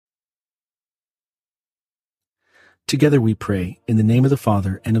Together we pray, in the name of the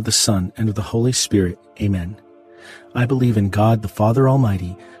Father, and of the Son, and of the Holy Spirit. Amen. I believe in God, the Father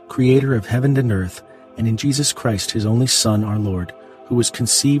Almighty, creator of heaven and earth, and in Jesus Christ, his only Son, our Lord, who was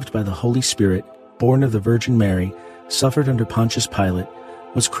conceived by the Holy Spirit, born of the Virgin Mary, suffered under Pontius Pilate,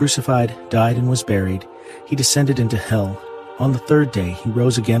 was crucified, died, and was buried. He descended into hell. On the third day he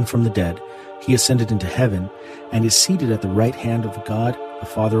rose again from the dead. He ascended into heaven, and is seated at the right hand of God, the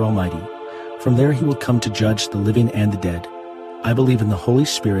Father Almighty. From there he will come to judge the living and the dead. I believe in the Holy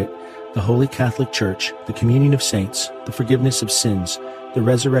Spirit, the Holy Catholic Church, the communion of saints, the forgiveness of sins, the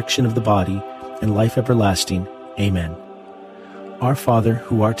resurrection of the body, and life everlasting. Amen. Our Father,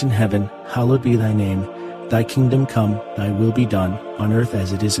 who art in heaven, hallowed be thy name. Thy kingdom come, thy will be done, on earth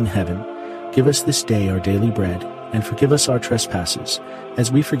as it is in heaven. Give us this day our daily bread, and forgive us our trespasses,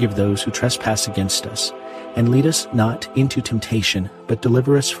 as we forgive those who trespass against us. And lead us not into temptation, but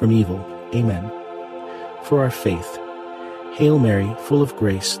deliver us from evil. Amen. For our faith. Hail Mary, full of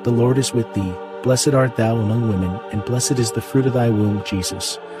grace, the Lord is with thee. Blessed art thou among women, and blessed is the fruit of thy womb,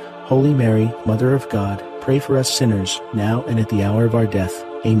 Jesus. Holy Mary, Mother of God, pray for us sinners, now and at the hour of our death.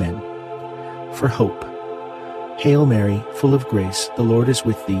 Amen. For hope. Hail Mary, full of grace, the Lord is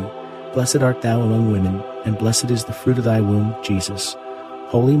with thee. Blessed art thou among women, and blessed is the fruit of thy womb, Jesus.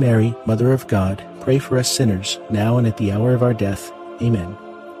 Holy Mary, Mother of God, pray for us sinners, now and at the hour of our death. Amen.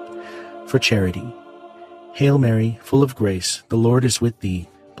 For charity. Hail Mary, full of grace, the Lord is with thee.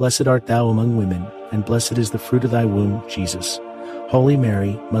 Blessed art thou among women, and blessed is the fruit of thy womb, Jesus. Holy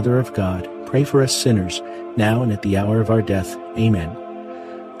Mary, Mother of God, pray for us sinners, now and at the hour of our death. Amen.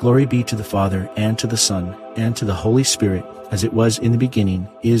 Glory be to the Father, and to the Son, and to the Holy Spirit, as it was in the beginning,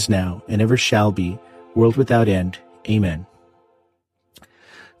 is now, and ever shall be, world without end. Amen.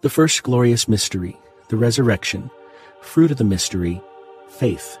 The first glorious mystery, the resurrection. Fruit of the mystery,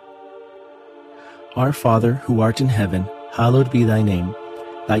 faith. Our Father, who art in heaven, hallowed be thy name.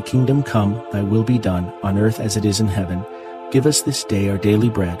 Thy kingdom come, thy will be done, on earth as it is in heaven. Give us this day our daily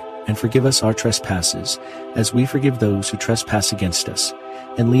bread, and forgive us our trespasses, as we forgive those who trespass against us.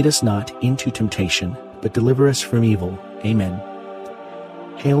 And lead us not into temptation, but deliver us from evil. Amen.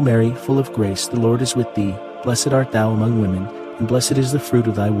 Hail Mary, full of grace, the Lord is with thee. Blessed art thou among women, and blessed is the fruit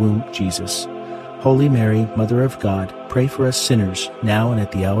of thy womb, Jesus. Holy Mary, Mother of God, pray for us sinners, now and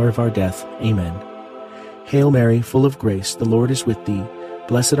at the hour of our death. Amen. Hail Mary, full of grace, the Lord is with thee.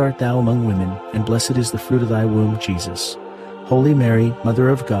 Blessed art thou among women, and blessed is the fruit of thy womb, Jesus. Holy Mary, Mother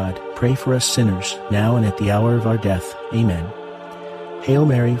of God, pray for us sinners, now and at the hour of our death. Amen. Hail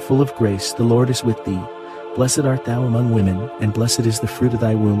Mary, full of grace, the Lord is with thee. Blessed art thou among women, and blessed is the fruit of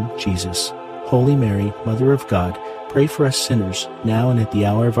thy womb, Jesus. Holy Mary, Mother of God, pray for us sinners, now and at the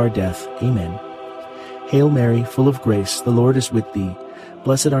hour of our death. Amen. Hail Mary, full of grace, the Lord is with thee.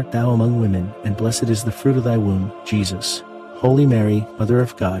 Blessed art thou among women, and blessed is the fruit of thy womb, Jesus. Holy Mary, Mother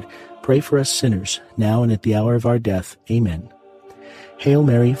of God, pray for us sinners, now and at the hour of our death. Amen. Hail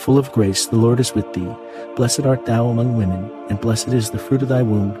Mary, full of grace, the Lord is with thee. Blessed art thou among women, and blessed is the fruit of thy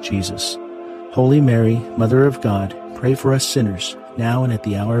womb, Jesus. Holy Mary, Mother of God, pray for us sinners, now and at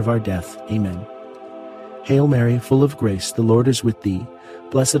the hour of our death. Amen. Hail Mary, full of grace, the Lord is with thee.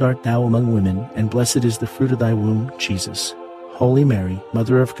 Blessed art thou among women, and blessed is the fruit of thy womb, Jesus. Holy Mary,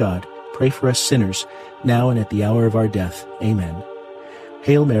 Mother of God, pray for us sinners, now and at the hour of our death. Amen.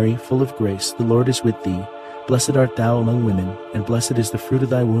 Hail Mary, full of grace, the Lord is with thee. Blessed art thou among women, and blessed is the fruit of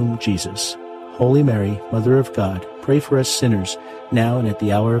thy womb, Jesus. Holy Mary, Mother of God, pray for us sinners, now and at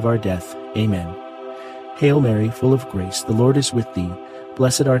the hour of our death. Amen. Hail Mary, full of grace, the Lord is with thee.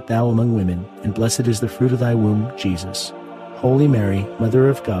 Blessed art thou among women, and blessed is the fruit of thy womb, Jesus. Holy Mary, Mother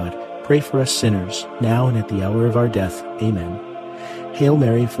of God, pray for us sinners, now and at the hour of our death. Amen. Hail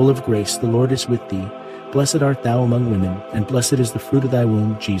Mary, full of grace, the Lord is with thee. Blessed art thou among women, and blessed is the fruit of thy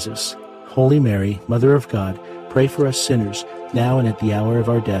womb, Jesus. Holy Mary, Mother of God, pray for us sinners, now and at the hour of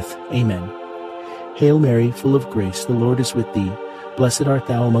our death. Amen. Hail Mary, full of grace, the Lord is with thee. Blessed art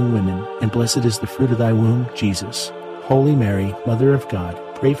thou among women, and blessed is the fruit of thy womb, Jesus. Holy Mary, Mother of God,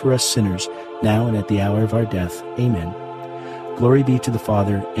 pray for us sinners, now and at the hour of our death. Amen. Glory be to the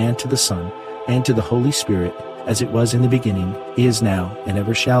Father, and to the Son, and to the Holy Spirit, as it was in the beginning, is now, and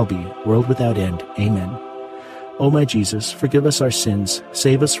ever shall be, world without end. Amen. O my Jesus, forgive us our sins,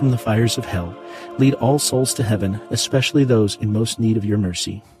 save us from the fires of hell, lead all souls to heaven, especially those in most need of your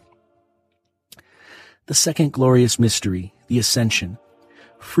mercy. The second glorious mystery, the Ascension.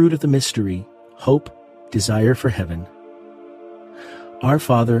 Fruit of the mystery, hope, desire for heaven. Our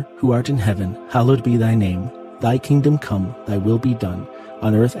Father, who art in heaven, hallowed be thy name. Thy kingdom come, thy will be done,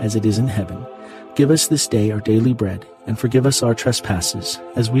 on earth as it is in heaven. Give us this day our daily bread, and forgive us our trespasses,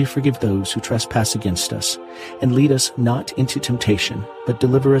 as we forgive those who trespass against us. And lead us not into temptation, but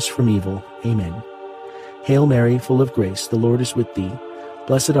deliver us from evil. Amen. Hail Mary, full of grace, the Lord is with thee.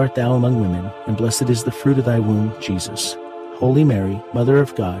 Blessed art thou among women, and blessed is the fruit of thy womb, Jesus. Holy Mary, Mother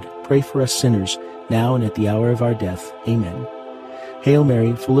of God, pray for us sinners, now and at the hour of our death. Amen. Hail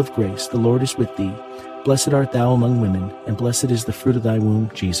Mary, full of grace, the Lord is with thee. Blessed art thou among women, and blessed is the fruit of thy womb,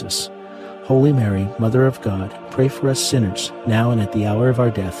 Jesus. Holy Mary, Mother of God, pray for us sinners, now and at the hour of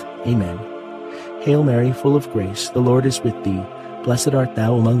our death. Amen. Hail Mary, full of grace, the Lord is with thee. Blessed art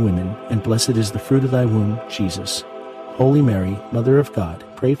thou among women, and blessed is the fruit of thy womb, Jesus. Holy Mary, Mother of God,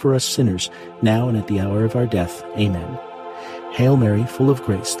 pray for us sinners, now and at the hour of our death. Amen. Hail Mary, full of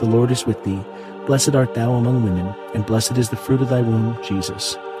grace, the Lord is with thee. Blessed art thou among women, and blessed is the fruit of thy womb,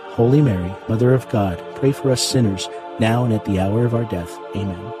 Jesus. Holy Mary, Mother of God, pray for us sinners, now and at the hour of our death.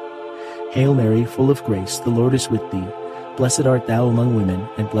 Amen. Hail Mary, full of grace, the Lord is with thee. Blessed art thou among women,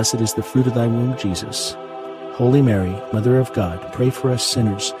 and blessed is the fruit of thy womb, Jesus. Holy Mary, Mother of God, pray for us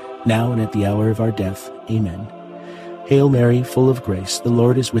sinners, now and at the hour of our death. Amen. Hail Mary, full of grace, the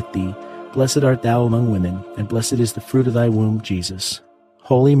Lord is with thee. Blessed art thou among women, and blessed is the fruit of thy womb, Jesus.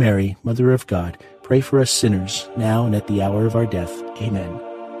 Holy Mary, Mother of God, pray for us sinners, now and at the hour of our death. Amen.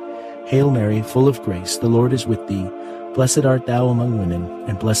 Hail Mary, full of grace, the Lord is with thee. Blessed art thou among women,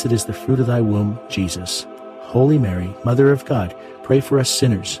 and blessed is the fruit of thy womb, Jesus. Holy Mary, Mother of God, pray for us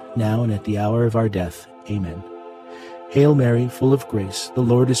sinners, now and at the hour of our death. Amen. Hail Mary, full of grace, the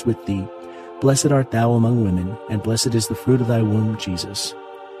Lord is with thee. Blessed art thou among women, and blessed is the fruit of thy womb, Jesus.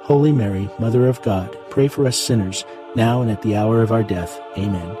 Holy Mary, Mother of God, pray for us sinners, now and at the hour of our death.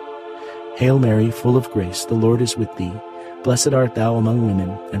 Amen. Hail Mary, full of grace, the Lord is with thee. Blessed art thou among women,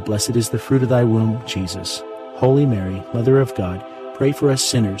 and blessed is the fruit of thy womb, Jesus. Holy Mary, Mother of God, pray for us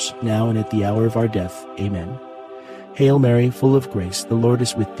sinners, now and at the hour of our death. Amen. Hail Mary, full of grace, the Lord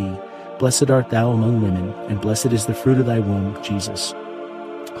is with thee. Blessed art thou among women, and blessed is the fruit of thy womb, Jesus.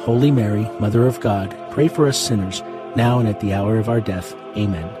 Holy Mary, Mother of God, pray for us sinners, now and at the hour of our death.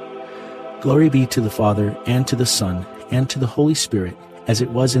 Amen. Glory be to the Father, and to the Son, and to the Holy Spirit, as it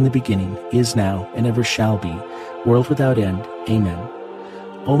was in the beginning, is now, and ever shall be, world without end. Amen.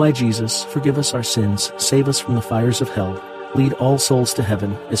 O my Jesus, forgive us our sins, save us from the fires of hell, lead all souls to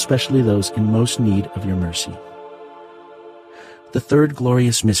heaven, especially those in most need of your mercy. The third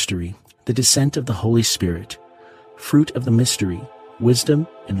glorious mystery, the descent of the Holy Spirit. Fruit of the mystery, wisdom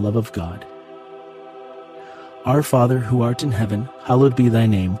and love of God. Our Father, who art in heaven, hallowed be thy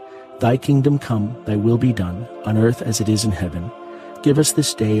name. Thy kingdom come, thy will be done, on earth as it is in heaven. Give us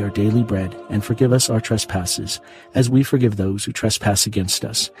this day our daily bread, and forgive us our trespasses, as we forgive those who trespass against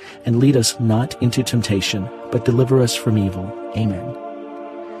us. And lead us not into temptation, but deliver us from evil. Amen.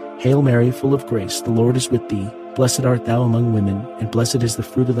 Hail Mary, full of grace, the Lord is with thee. Blessed art thou among women, and blessed is the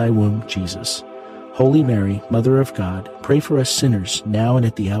fruit of thy womb, Jesus. Holy Mary, Mother of God, pray for us sinners, now and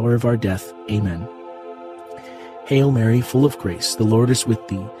at the hour of our death. Amen. Hail Mary, full of grace, the Lord is with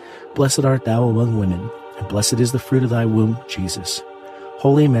thee. Blessed art thou among women, and blessed is the fruit of thy womb, Jesus.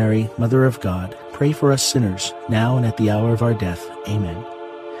 Holy Mary, Mother of God, pray for us sinners, now and at the hour of our death. Amen.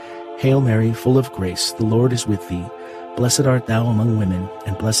 Hail Mary, full of grace, the Lord is with thee. Blessed art thou among women,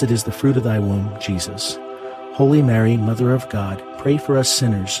 and blessed is the fruit of thy womb, Jesus. Holy Mary, Mother of God, pray for us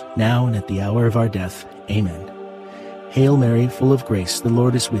sinners, now and at the hour of our death. Amen. Hail Mary, full of grace, the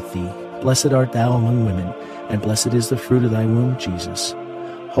Lord is with thee. Blessed art thou among women, and blessed is the fruit of thy womb, Jesus.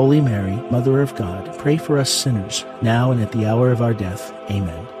 Holy Mary, Mother of God, pray for us sinners, now and at the hour of our death.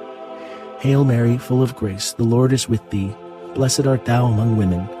 Amen. Hail Mary, full of grace, the Lord is with thee. Blessed art thou among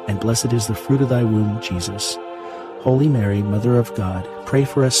women, and blessed is the fruit of thy womb, Jesus. Holy Mary, Mother of God, pray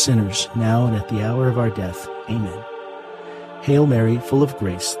for us sinners, now and at the hour of our death. Amen. Hail Mary, full of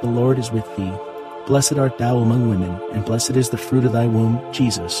grace, the Lord is with thee. Blessed art thou among women, and blessed is the fruit of thy womb,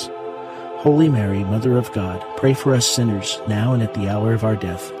 Jesus. Holy Mary, Mother of God, pray for us sinners, now and at the hour of our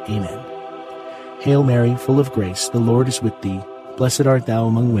death. Amen. Hail Mary, full of grace, the Lord is with thee. Blessed art thou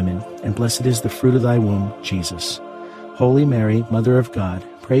among women, and blessed is the fruit of thy womb, Jesus. Holy Mary, Mother of God,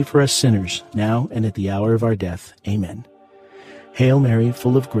 pray for us sinners, now and at the hour of our death. Amen. Hail Mary,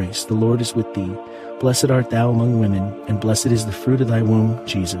 full of grace, the Lord is with thee. Blessed art thou among women, and blessed is the fruit of thy womb,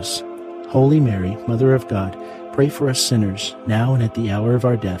 Jesus. Holy Mary, Mother of God, pray for us sinners, now and at the hour of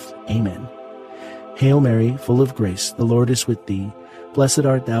our death. Amen. Hail Mary, full of grace, the Lord is with thee. Blessed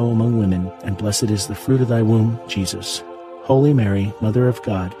art thou among women, and blessed is the fruit of thy womb, Jesus. Holy Mary, Mother of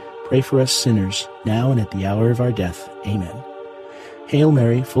God, pray for us sinners, now and at the hour of our death. Amen. Hail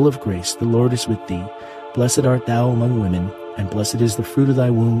Mary, full of grace, the Lord is with thee. Blessed art thou among women, and blessed is the fruit of thy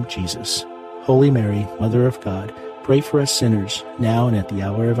womb, Jesus. Holy Mary, Mother of God, pray for us sinners, now and at the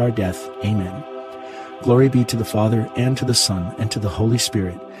hour of our death. Amen. Glory be to the Father, and to the Son, and to the Holy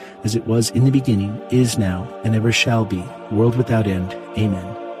Spirit, as it was in the beginning, is now, and ever shall be, world without end.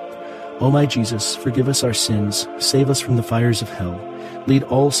 Amen. O my Jesus, forgive us our sins, save us from the fires of hell, lead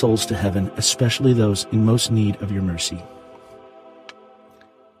all souls to heaven, especially those in most need of your mercy.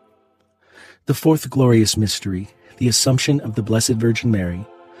 The fourth glorious mystery, the Assumption of the Blessed Virgin Mary.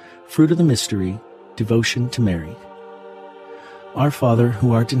 Fruit of the mystery, devotion to Mary. Our Father,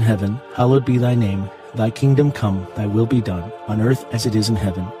 who art in heaven, hallowed be thy name. Thy kingdom come, thy will be done, on earth as it is in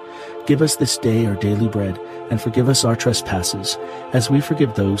heaven. Give us this day our daily bread, and forgive us our trespasses, as we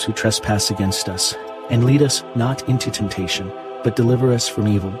forgive those who trespass against us. And lead us not into temptation, but deliver us from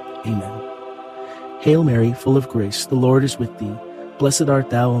evil. Amen. Hail Mary, full of grace, the Lord is with thee. Blessed art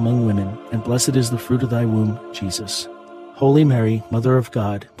thou among women, and blessed is the fruit of thy womb, Jesus. Holy Mary, Mother of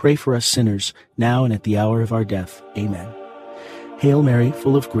God, pray for us sinners, now and at the hour of our death. Amen. Hail Mary,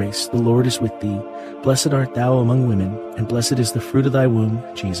 full of grace, the Lord is with thee. Blessed art thou among women, and blessed is the fruit of thy womb,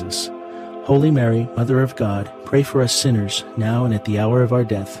 Jesus. Holy Mary, Mother of God, pray for us sinners, now and at the hour of our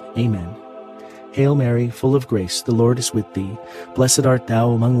death. Amen. Hail Mary, full of grace, the Lord is with thee. Blessed art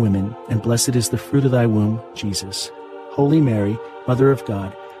thou among women, and blessed is the fruit of thy womb, Jesus. Holy Mary, Mother of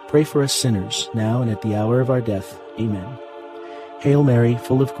God, pray for us sinners, now and at the hour of our death. Amen. Hail Mary,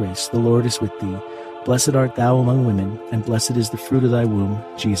 full of grace, the Lord is with thee. Blessed art thou among women, and blessed is the fruit of thy womb,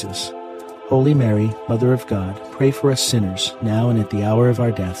 Jesus. Holy Mary, Mother of God, pray for us sinners, now and at the hour of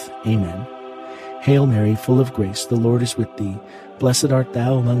our death. Amen. Hail Mary, full of grace, the Lord is with thee. Blessed art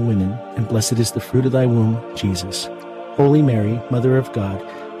thou among women, and blessed is the fruit of thy womb, Jesus. Holy Mary, Mother of God,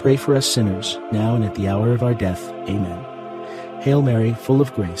 pray for us sinners, now and at the hour of our death. Amen. Hail Mary, full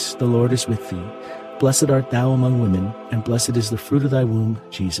of grace, the Lord is with thee. Blessed art thou among women, and blessed is the fruit of thy womb,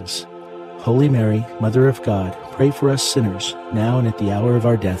 Jesus. Holy Mary, Mother of God, pray for us sinners, now and at the hour of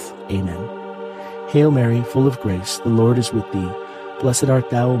our death. Amen. Hail Mary, full of grace, the Lord is with thee. Blessed art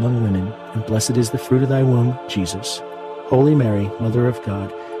thou among women, and blessed is the fruit of thy womb, Jesus. Holy Mary, Mother of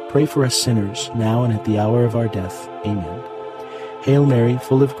God, pray for us sinners, now and at the hour of our death. Amen. Hail Mary,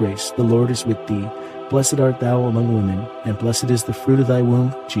 full of grace, the Lord is with thee. Blessed art thou among women, and blessed is the fruit of thy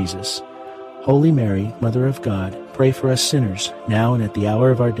womb, Jesus. Holy Mary, Mother of God, pray for us sinners, now and at the hour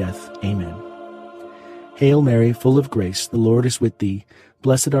of our death. Amen. Hail Mary, full of grace, the Lord is with thee.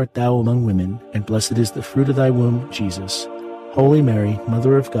 Blessed art thou among women, and blessed is the fruit of thy womb, Jesus. Holy Mary,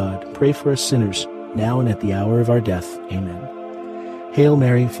 Mother of God, pray for us sinners, now and at the hour of our death. Amen. Hail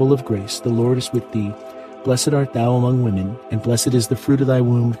Mary, full of grace, the Lord is with thee. Blessed art thou among women, and blessed is the fruit of thy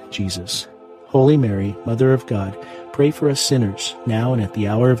womb, Jesus. Holy Mary, Mother of God, pray for us sinners, now and at the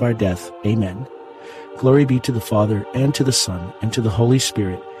hour of our death. Amen. Glory be to the Father, and to the Son, and to the Holy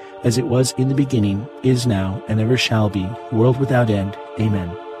Spirit, as it was in the beginning, is now, and ever shall be, world without end. Amen.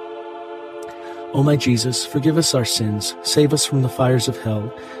 O my Jesus, forgive us our sins, save us from the fires of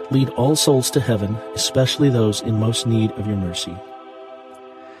hell, lead all souls to heaven, especially those in most need of your mercy.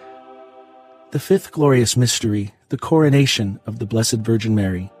 The fifth glorious mystery, the coronation of the Blessed Virgin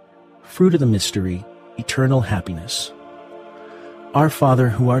Mary. Fruit of the mystery, eternal happiness. Our Father,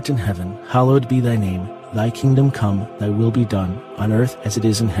 who art in heaven, hallowed be thy name. Thy kingdom come, thy will be done, on earth as it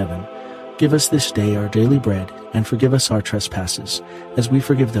is in heaven. Give us this day our daily bread, and forgive us our trespasses, as we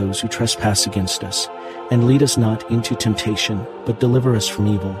forgive those who trespass against us. And lead us not into temptation, but deliver us from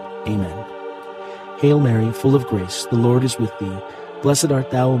evil. Amen. Hail Mary, full of grace, the Lord is with thee. Blessed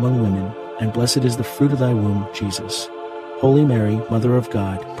art thou among women, and blessed is the fruit of thy womb, Jesus. Holy Mary, Mother of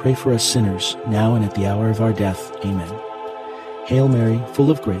God, pray for us sinners, now and at the hour of our death. Amen. Hail Mary,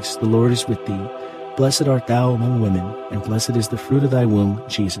 full of grace, the Lord is with thee. Blessed art thou among women, and blessed is the fruit of thy womb,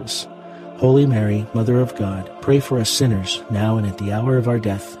 Jesus. Holy Mary, Mother of God, pray for us sinners, now and at the hour of our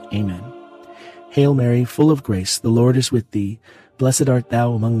death. Amen. Hail Mary, full of grace, the Lord is with thee. Blessed art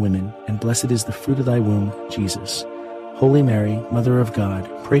thou among women, and blessed is the fruit of thy womb, Jesus. Holy Mary, Mother of God,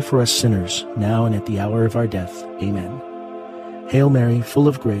 pray for us sinners, now and at the hour of our death. Amen. Hail Mary, full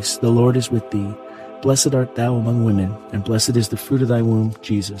of grace, the Lord is with thee. Blessed art thou among women, and blessed is the fruit of thy womb,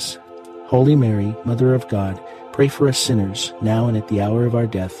 Jesus. Holy Mary, Mother of God, pray for us sinners, now and at the hour of our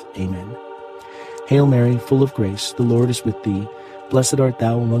death. Amen. Hail Mary, full of grace, the Lord is with thee. Blessed art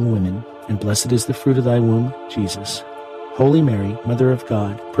thou among women, and blessed is the fruit of thy womb, Jesus. Holy Mary, Mother of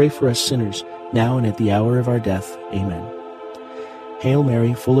God, pray for us sinners, now and at the hour of our death. Amen. Hail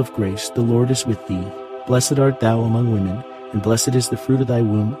Mary, full of grace, the Lord is with thee. Blessed art thou among women, and blessed is the fruit of thy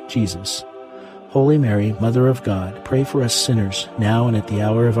womb, Jesus. Holy Mary, Mother of God, pray for us sinners, now and at the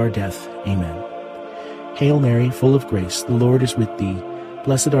hour of our death. Amen. Hail Mary, full of grace, the Lord is with thee.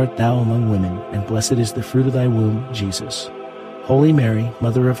 Blessed art thou among women, and blessed is the fruit of thy womb, Jesus. Holy Mary,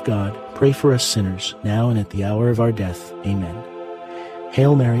 Mother of God, pray for us sinners, now and at the hour of our death. Amen.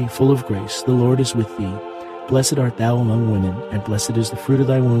 Hail Mary, full of grace, the Lord is with thee. Blessed art thou among women, and blessed is the fruit of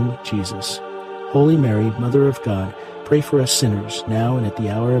thy womb, Jesus. Holy Mary, Mother of God, pray for us sinners, now and at the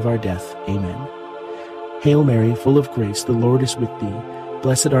hour of our death. Amen. Hail Mary, full of grace, the Lord is with thee.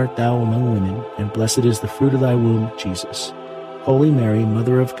 Blessed art thou among women, and blessed is the fruit of thy womb, Jesus. Holy Mary,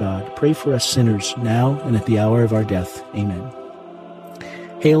 Mother of God, pray for us sinners, now and at the hour of our death. Amen.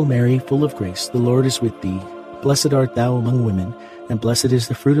 Hail Mary, full of grace, the Lord is with thee. Blessed art thou among women, and blessed is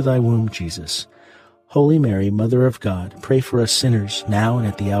the fruit of thy womb, Jesus. Holy Mary, Mother of God, pray for us sinners, now and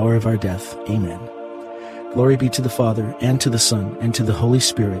at the hour of our death. Amen. Glory be to the Father, and to the Son, and to the Holy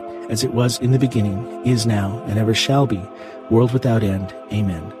Spirit, as it was in the beginning, is now, and ever shall be, world without end.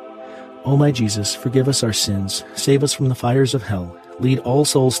 Amen. O my Jesus, forgive us our sins, save us from the fires of hell, lead all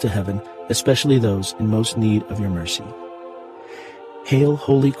souls to heaven, especially those in most need of your mercy. Hail,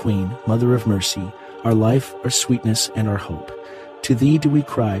 Holy Queen, Mother of Mercy, our life, our sweetness, and our hope. To thee do we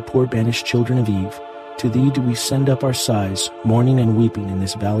cry, poor banished children of Eve. To thee do we send up our sighs, mourning and weeping in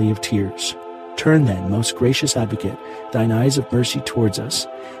this valley of tears. Turn then, most gracious Advocate, thine eyes of mercy towards us,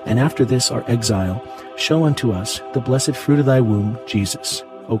 and after this our exile, show unto us the blessed fruit of thy womb, Jesus.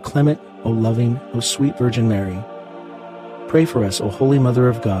 O clement, O loving, O sweet Virgin Mary, pray for us, O Holy Mother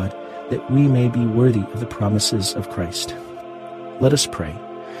of God, that we may be worthy of the promises of Christ. Let us pray.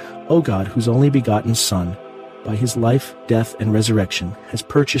 O God, whose only begotten Son, by his life, death, and resurrection, has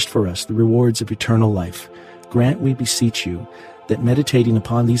purchased for us the rewards of eternal life, grant, we beseech you, that meditating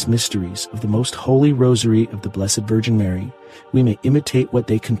upon these mysteries of the most holy Rosary of the Blessed Virgin Mary, we may imitate what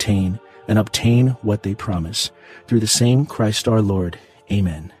they contain and obtain what they promise. Through the same Christ our Lord.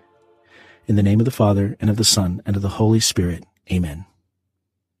 Amen. In the name of the Father, and of the Son, and of the Holy Spirit. Amen.